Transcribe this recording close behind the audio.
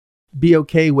be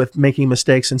okay with making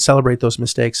mistakes and celebrate those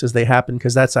mistakes as they happen,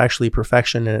 because that's actually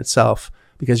perfection in itself,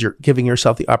 because you're giving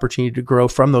yourself the opportunity to grow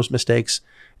from those mistakes.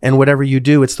 And whatever you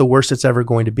do, it's the worst it's ever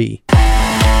going to be.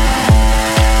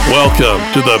 Welcome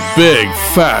to the Big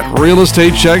Fat Real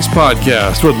Estate Checks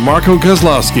podcast with Marco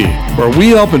Kozlowski, where we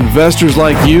help investors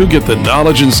like you get the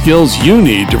knowledge and skills you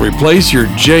need to replace your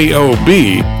JOB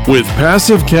with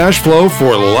passive cash flow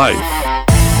for life.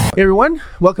 Hey everyone,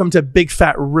 welcome to Big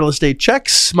Fat Real Estate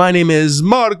Checks. My name is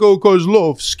Marco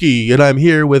Kozlowski, and I'm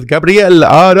here with Gabriel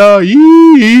Araiz,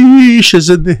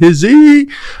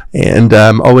 and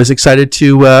I'm always excited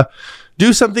to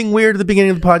do something weird at the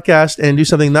beginning of the podcast and do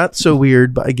something not so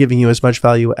weird by giving you as much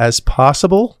value as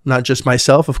possible. Not just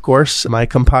myself, of course, my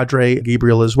compadre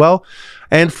Gabriel as well.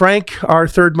 And Frank, our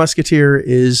third musketeer,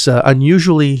 is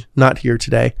unusually not here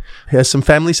today. He has some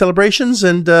family celebrations,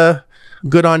 and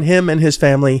good on him and his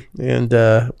family. And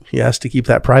he has to keep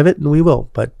that private, and we will.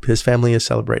 But his family is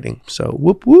celebrating. So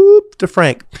whoop, whoop to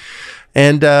Frank.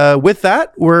 And with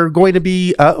that, we're going to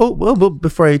be,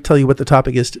 before I tell you what the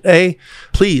topic is today,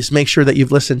 please make sure that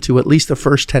you've listened to at least the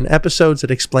first 10 episodes that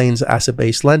explains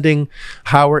asset-based lending,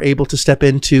 how we're able to step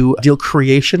into deal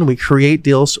creation. We create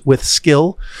deals with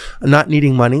skill, not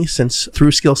needing money, since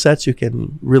through skill sets, you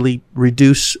can really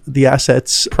reduce the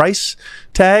asset's price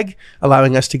tag,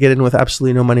 allowing us to get in with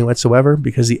absolutely no money whatsoever,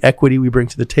 because the equity we bring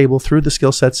to the table through the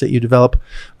skill sets that you develop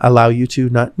allow you to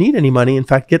not need any money. In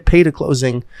fact, get paid at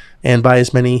closing and buy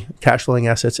as many cash flowing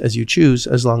assets as you choose,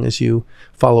 as long as you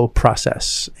follow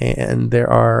process. And there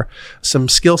are some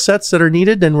skill sets that are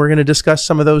needed, and we're going to discuss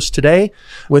some of those today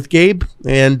with Gabe.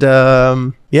 And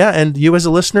and you as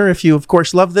a listener, if you of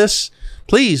course love this,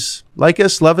 please like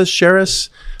us, love us, share us,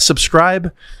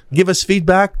 subscribe, give us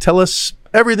feedback, tell us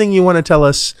everything you want to tell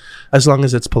us, as long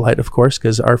as it's polite, of course,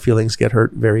 because our feelings get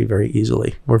hurt very, very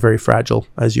easily. We're very fragile,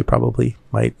 as you probably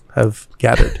might have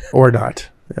gathered, or not.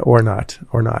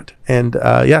 And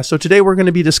so today we're going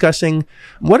to be discussing,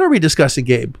 what are we discussing,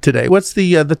 Gabe, today? What's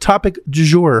the topic du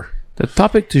jour? The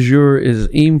topic du jour is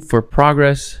aim for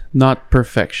progress, not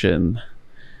perfection.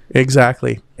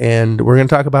 Exactly. And we're going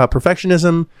to talk about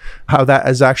perfectionism, how that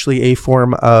is actually a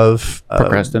form of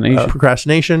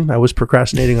procrastination. I was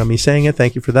procrastinating on me saying it.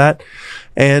 Thank you for that.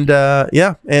 And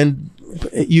and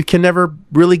you can never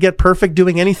really get perfect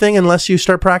doing anything unless you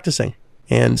start practicing.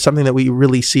 And something that we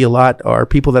really see a lot are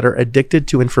people that are addicted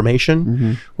to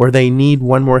information, where they need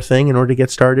one more thing in order to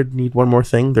get started, need one more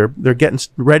thing. They're getting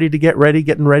ready to get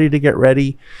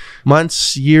ready.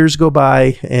 Months, years go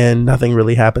by, and nothing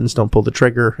really happens. Don't pull the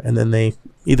trigger. And then they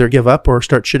either give up or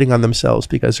start shitting on themselves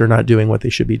because they're not doing what they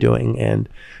should be doing. And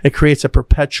it creates a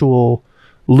perpetual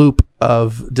loop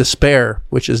of despair,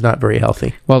 which is not very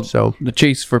healthy. Well, so the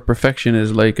chase for perfection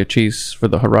is like a chase for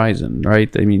the horizon, right?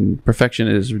 I mean, perfection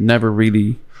is never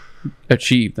really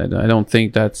achieved. I don't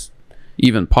think that's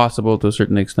even possible to a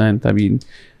certain extent. I mean,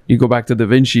 you go back to Da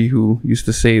Vinci, who used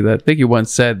to say that, I think he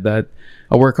once said that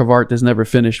a work of art is never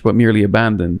finished but merely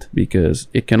abandoned, because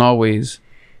it can always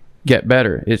get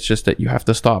better. It's just that you have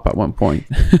to stop at one point.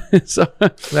 So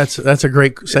that's a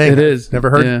great saying. It is.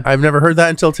 I've never heard that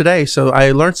until today. So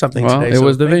I learned something today. It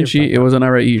was Da Vinci. It was an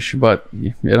Araiz, but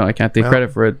I can't take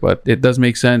credit for it. But it does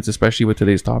make sense, especially with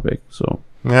today's topic. So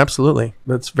absolutely,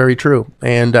 that's very true.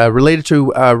 And related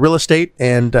to real estate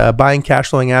and buying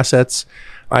cash flowing assets,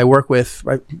 I work with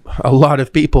a lot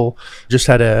of people. Just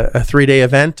had a 3-day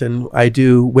event, and I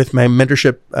do with my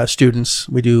mentorship students.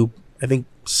 We do, I think,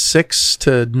 6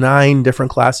 to 9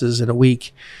 different classes in a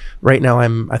week. Right now,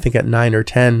 I think at 9 or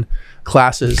 10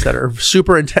 classes that are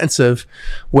super intensive,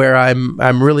 where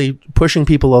I'm really pushing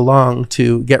people along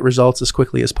to get results as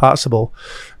quickly as possible.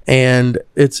 And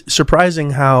it's surprising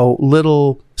how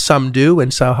little some do,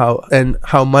 and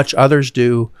how much others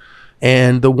do.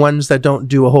 And the ones that don't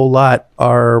do a whole lot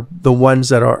are the ones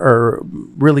that are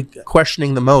really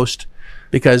questioning the most,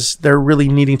 because they're really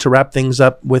needing to wrap things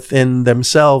up within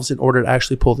themselves in order to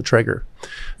actually pull the trigger.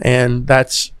 And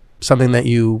that's something that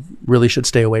you really should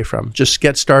stay away from. Just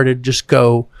get started, just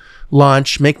go,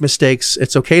 launch, make mistakes.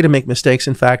 It's okay to make mistakes.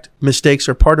 In fact, mistakes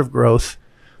are part of growth.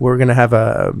 We're going to have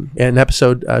an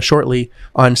episode shortly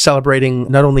on celebrating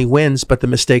not only wins, but the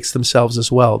mistakes themselves as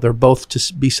well. They're both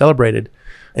to be celebrated.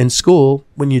 In school,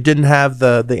 when you didn't have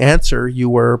the answer, you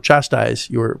were chastised,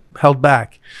 you were held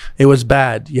back. It was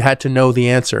bad. You had to know the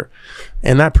answer.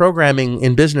 And that programming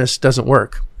in business doesn't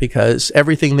work, because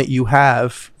everything that you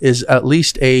have is at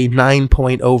least a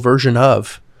 9.0 version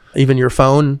of. Even your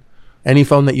phone, any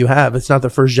phone that you have, it's not the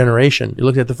first generation. You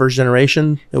look at the first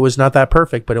generation, it was not that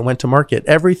perfect, but it went to market.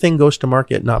 Everything goes to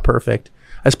market, not perfect.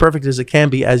 As perfect as it can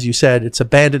be, as you said, it's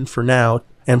abandoned for now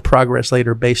and progress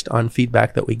later based on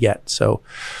feedback that we get. So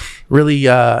really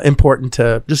important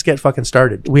to just get fucking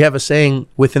started. We have a saying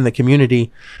within the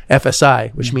community,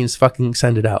 FSI, which means fucking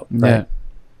send it out. Right? Yeah.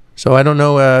 So I don't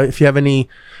know if you have any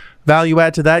value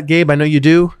add to that, Gabe. I know you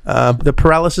do. The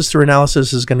paralysis through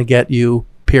analysis is going to get you,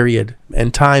 period.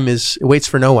 And time it waits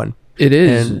for no one. It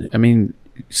is. And I mean,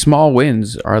 small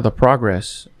wins are the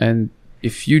progress. And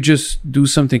if you just do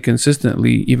something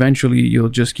consistently, eventually you'll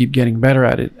just keep getting better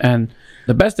at it. And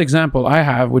the best example I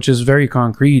have, which is very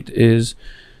concrete, is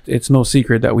it's no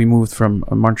secret that we moved from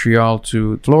Montreal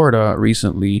to Florida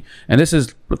recently. And this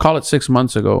is, call it 6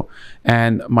 months ago.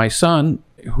 And my son,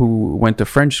 who went to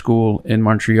French school in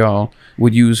Montreal,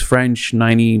 would use French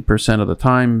 90% of the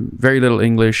time, very little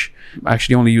English.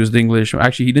 Actually only used English.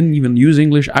 Actually, he didn't even use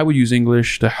English. I would use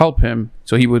English to help him.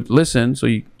 So he would listen, so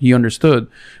he understood.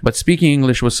 But speaking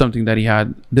English was something that he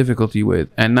had difficulty with.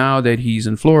 And now that he's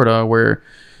in Florida, where,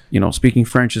 speaking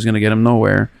French is going to get him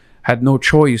nowhere, had no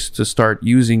choice to start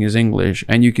using his English.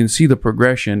 And you can see the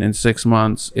progression in 6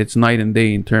 months. It's night and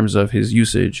day in terms of his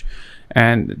usage.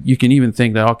 And you can even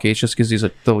think that, okay, it's just because he's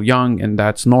still young and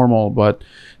that's normal. But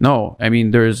no, I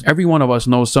mean, every one of us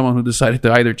knows someone who decided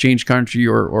to either change country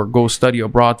or go study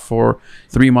abroad for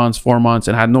 3 months, 4 months,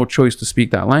 and had no choice to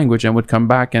speak that language, and would come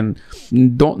back and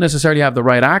don't necessarily have the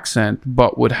right accent,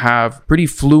 but would have pretty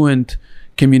fluent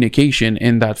communication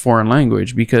in that foreign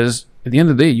language, because at the end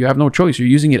of the day, you have no choice. You're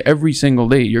using it every single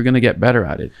day. You're going to get better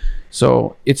at it.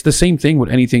 So it's the same thing with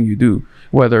anything you do,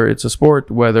 whether it's a sport,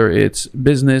 whether it's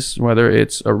business, whether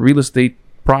it's a real estate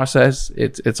process.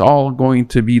 It's all going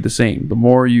to be the same. The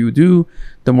more you do,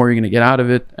 the more you're going to get out of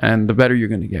it, and the better you're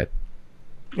going to get.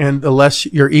 And the less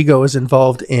your ego is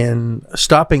involved in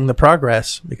stopping the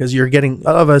progress, because a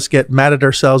lot of us get mad at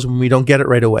ourselves when we don't get it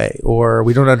right away, or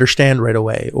we don't understand right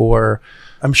away. Or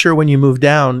I'm sure when you moved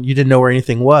down, you didn't know where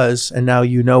anything was, and now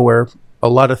you know where a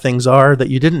lot of things are that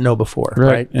you didn't know before,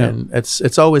 right? Yeah. And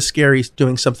it's always scary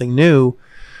doing something new,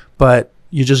 but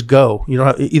you just go. You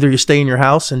know, either you stay in your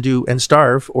house and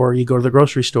starve, or you go to the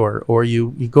grocery store, or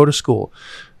you go to school.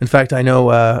 In fact, I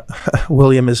know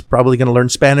William is probably going to learn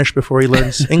Spanish before he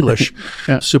learns English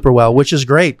super well, which is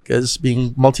great, because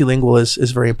being multilingual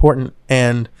is very important.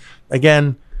 And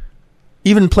again,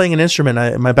 even playing an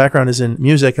instrument, my background is in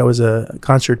music. I was a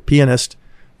concert pianist,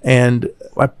 and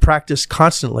I practiced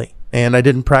constantly. And I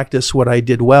didn't practice what I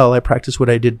did well. I practiced what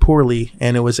I did poorly.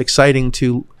 And it was exciting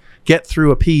to get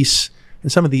through a piece.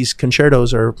 And some of these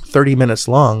concertos are 30 minutes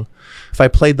long. If I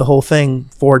played the whole thing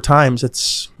 4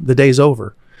 times, the day's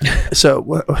over.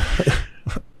 So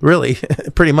really,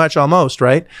 pretty much almost,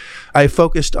 right? I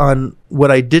focused on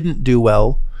what I didn't do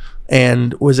well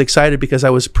and was excited because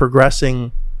I was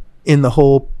progressing in the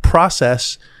whole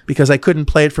process, because I couldn't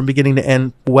play it from beginning to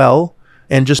end well.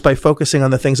 And just by focusing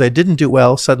on the things I didn't do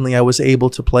well, suddenly I was able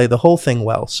to play the whole thing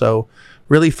well. So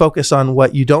really focus on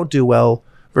what you don't do well,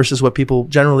 versus what people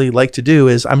generally like to do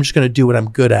is, I'm just going to do what I'm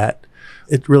good at.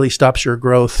 It really stops your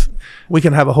growth. We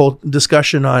can have a whole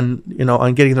discussion on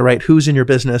getting the right who's in your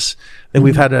business. And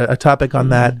we've had a topic on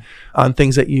that, on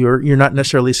things that you're not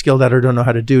necessarily skilled at or don't know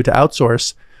how to do to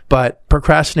outsource. But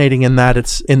procrastinating in that,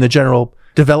 it's in the general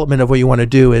development of what you want to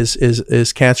do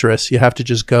is cancerous. You have to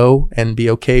just go and be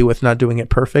okay with not doing it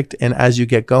perfect. And as you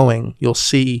get going, you'll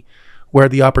see where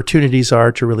the opportunities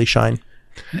are to really shine.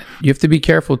 You have to be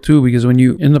careful too, because when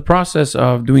you in the process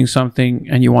of doing something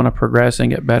and you want to progress and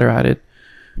get better at it,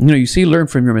 you learn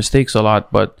from your mistakes a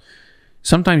lot, but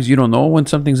sometimes you don't know when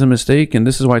something's a mistake. And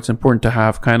this is why it's important to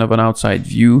have kind of an outside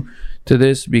view to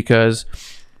this, because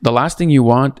the last thing you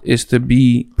want is to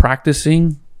be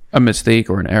practicing a mistake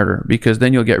or an error, because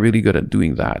then you'll get really good at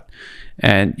doing that.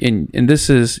 And this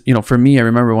is, for me, I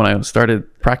remember when I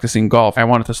started practicing golf, I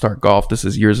wanted to start golf. This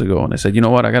is years ago. And I said, you know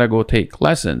what? I got to go take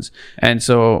lessons. And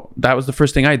so that was the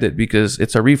first thing I did, because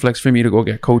it's a reflex for me to go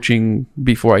get coaching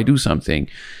before I do something.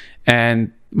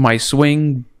 And my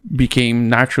swing became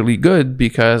naturally good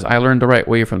because I learned the right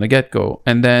way from the get-go.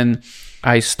 And then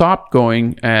I stopped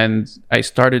going and I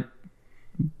started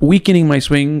weakening my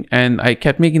swing, and I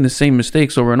kept making the same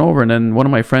mistakes over and over. And then one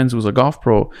of my friends who was a golf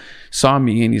pro saw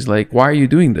me and he's like, why are you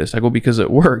doing this? I go, because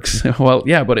it works. Well,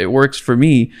 yeah, but it works for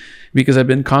me because I've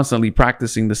been constantly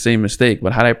practicing the same mistake.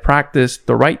 But had I practiced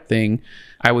the right thing,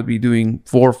 I would be doing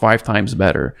 4 or 5 times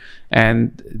better.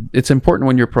 And it's important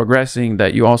when you're progressing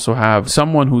that you also have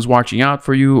someone who's watching out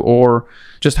for you, or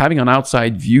just having an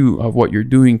outside view of what you're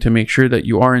doing to make sure that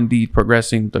you are indeed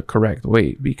progressing the correct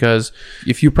way. Because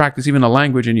if you practice even a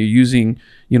language and you're using,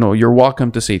 you're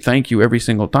welcome to say thank you every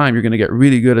single time, you're going to get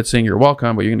really good at saying you're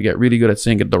welcome, but you're going to get really good at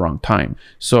saying it at the wrong time.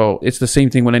 So it's the same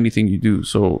thing with anything you do.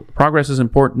 So progress is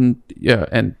important,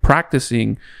 and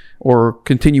practicing or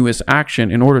continuous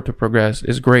action in order to progress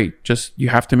is great. Just you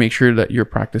have to make sure that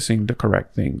you're practicing the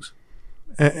correct things.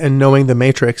 And knowing the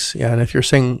matrix, and if you're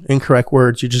saying incorrect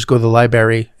words, you just go to the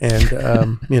library and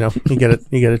you get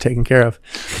it taken care of.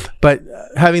 But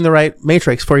having the right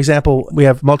matrix, for example, we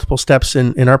have multiple steps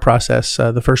in our process.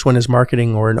 The first one is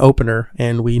marketing or an opener,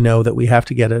 and we know that we have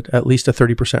to get at least a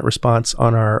 30% response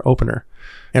on our opener,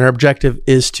 and our objective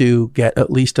is to get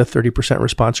at least a 30%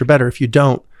 response or better. If you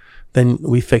don't, then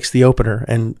we fix the opener,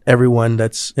 and everyone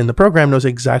that's in the program knows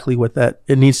exactly what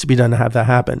it needs to be done to have that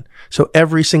happen. So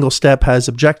every single step has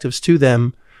objectives to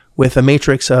them with a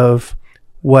matrix of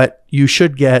what you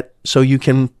should get, so you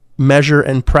can measure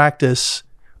and practice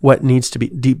what needs to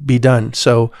be done.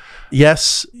 So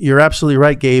yes, you're absolutely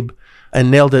right, Gabe, and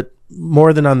nailed it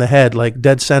more than on the head, like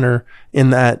dead center, in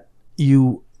that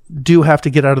you do have to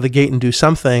get out of the gate and do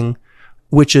something,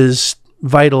 which is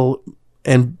vital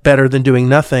and better than doing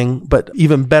nothing. But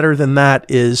even better than that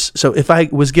is, so if I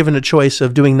was given a choice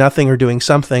of doing nothing or doing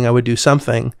something, I would do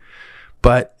something.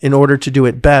 But in order to do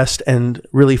it best and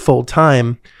really full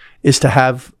time is to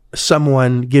have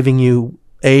someone giving you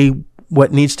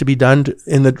what needs to be done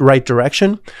in the right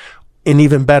direction. And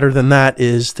even better than that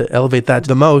is to elevate that to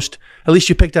the most. At least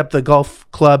you picked up the golf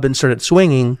club and started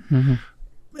swinging. Mm-hmm.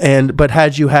 But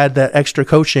had you had that extra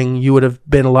coaching, you would have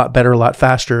been a lot better, a lot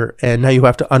faster. And now you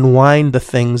have to unlearn the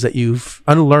things that you've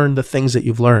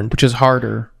learned, which is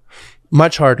harder,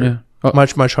 much harder,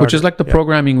 much harder. Which is like the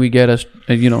programming we get as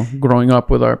growing up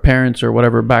with our parents or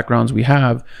whatever backgrounds we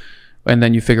have, and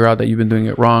then you figure out that you've been doing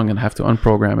it wrong and have to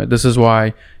unprogram it. This is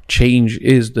why change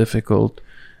is difficult.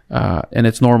 And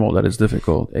it's normal that it's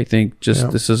difficult. I think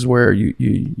this is where you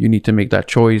need to make that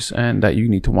choice, and that you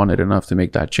need to want it enough to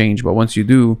make that change. But once you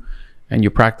do, and you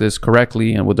practice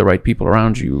correctly and with the right people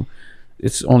around you,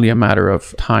 it's only a matter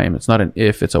of time. It's not an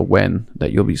if, it's a when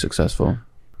that you'll be successful.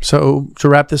 So to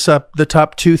wrap this up, the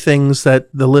top 2 things that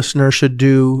the listener should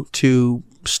do to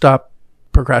stop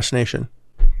procrastination.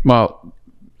 Well,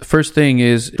 the first thing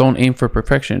is, don't aim for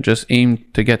perfection. Just aim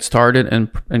to get started,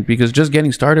 and because just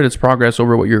getting started is progress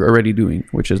over what you're already doing,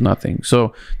 which is nothing.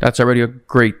 So that's already a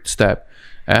great step.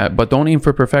 But don't aim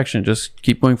for perfection. Just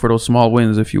keep going for those small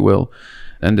wins, if you will.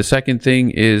 And the second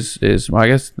thing is well, I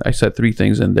guess I said 3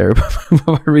 things in there,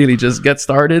 but really just get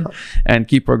started and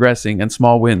keep progressing, and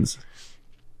small wins.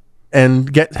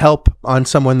 And get help on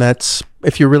someone that's,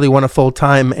 if you really want to full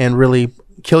time and really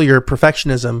kill your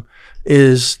perfectionism,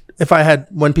 is, if I had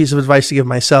one piece of advice to give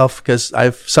myself, because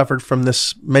I've suffered from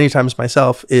this many times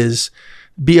myself, is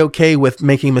be okay with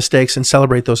making mistakes and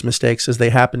celebrate those mistakes as they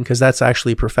happen, because that's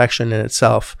actually perfection in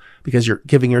itself, because you're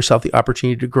giving yourself the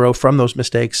opportunity to grow from those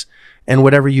mistakes. And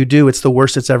whatever you do, it's the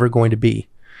worst it's ever going to be.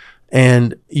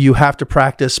 And you have to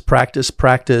practice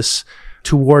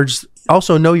towards,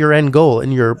 also know your end goal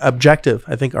and your objective.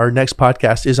 I think our next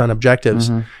podcast is on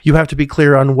objectives. Mm-hmm. You have to be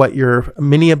clear on what your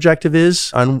mini objective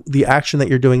is, on the action that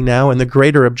you're doing now, and the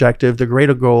greater objective, the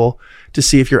greater goal, to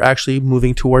see if you're actually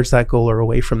moving towards that goal or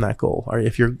away from that goal. Or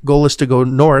if your goal is to go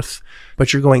north,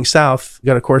 but you're going south, you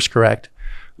got to course correct.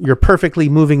 You're perfectly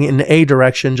moving in a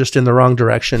direction, just in the wrong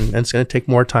direction. And it's going to take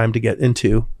more time to get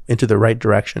into the right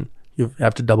direction. You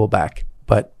have to double back.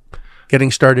 But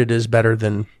getting started is better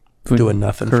than doing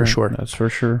nothing. Correct. For sure. That's for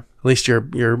sure. At least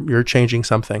you're changing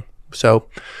something. So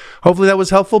hopefully that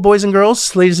was helpful, boys and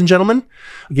girls, ladies and gentlemen.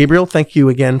 Gabriel, thank you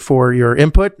again for your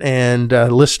input. And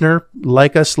listener,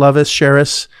 like us, love us, share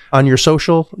us on your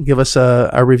social. Give us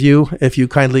a review if you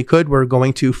kindly could. We're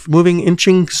going to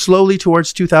inching slowly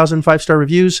towards 2,000 5-star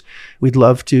reviews. We'd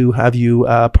love to have you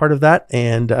part of that,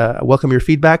 and welcome your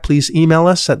feedback. Please email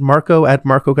us at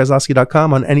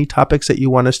marco@marcokozlowski.com on any topics that you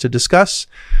want us to discuss.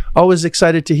 Always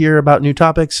excited to hear about new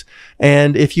topics.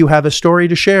 And if you have a story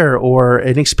to share or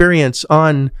an experience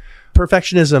on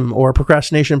perfectionism or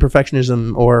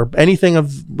perfectionism, or anything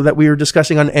that we were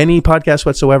discussing on any podcast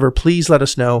whatsoever, please let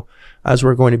us know, as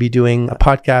we're going to be doing a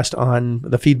podcast on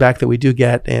the feedback that we do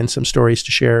get and some stories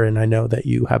to share. And I know that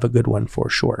you have a good one for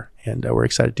sure. And we're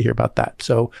excited to hear about that.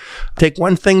 So take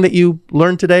one thing that you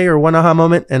learned today, or one aha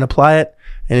moment, and apply it.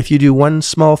 And if you do one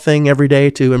small thing every day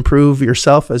to improve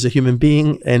yourself as a human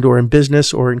being, and or in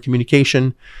business or in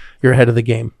communication, you're ahead of the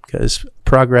game, because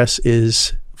progress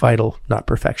is vital, not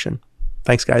perfection.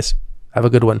 Thanks, guys. Have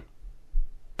a good one.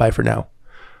 Bye for now.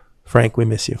 Frank, we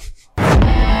miss you.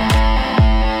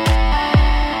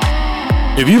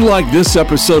 If you like this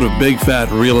episode of Big Fat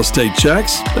Real Estate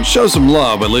Checks, then show some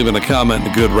love by leaving a comment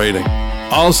and a good rating.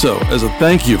 Also, as a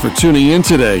thank you for tuning in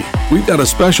today, we've got a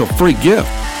special free gift.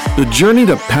 The journey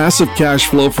to passive cash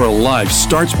flow for life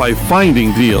starts by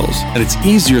finding deals, and it's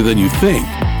easier than you think.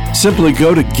 Simply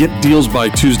go to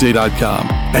getdealsbytuesday.com,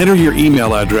 enter your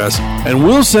email address, and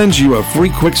we'll send you a free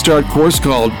quick start course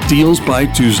called Deals by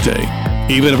Tuesday.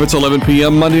 Even if it's 11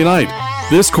 p.m. Monday night,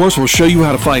 this course will show you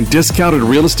how to find discounted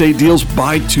real estate deals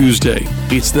by Tuesday.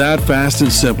 It's that fast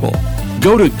and simple.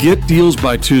 Go to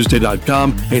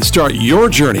getdealsbytuesday.com and start your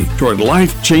journey toward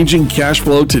life-changing cash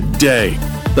flow today.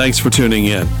 Thanks for tuning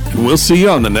in, and we'll see you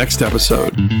on the next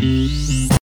episode.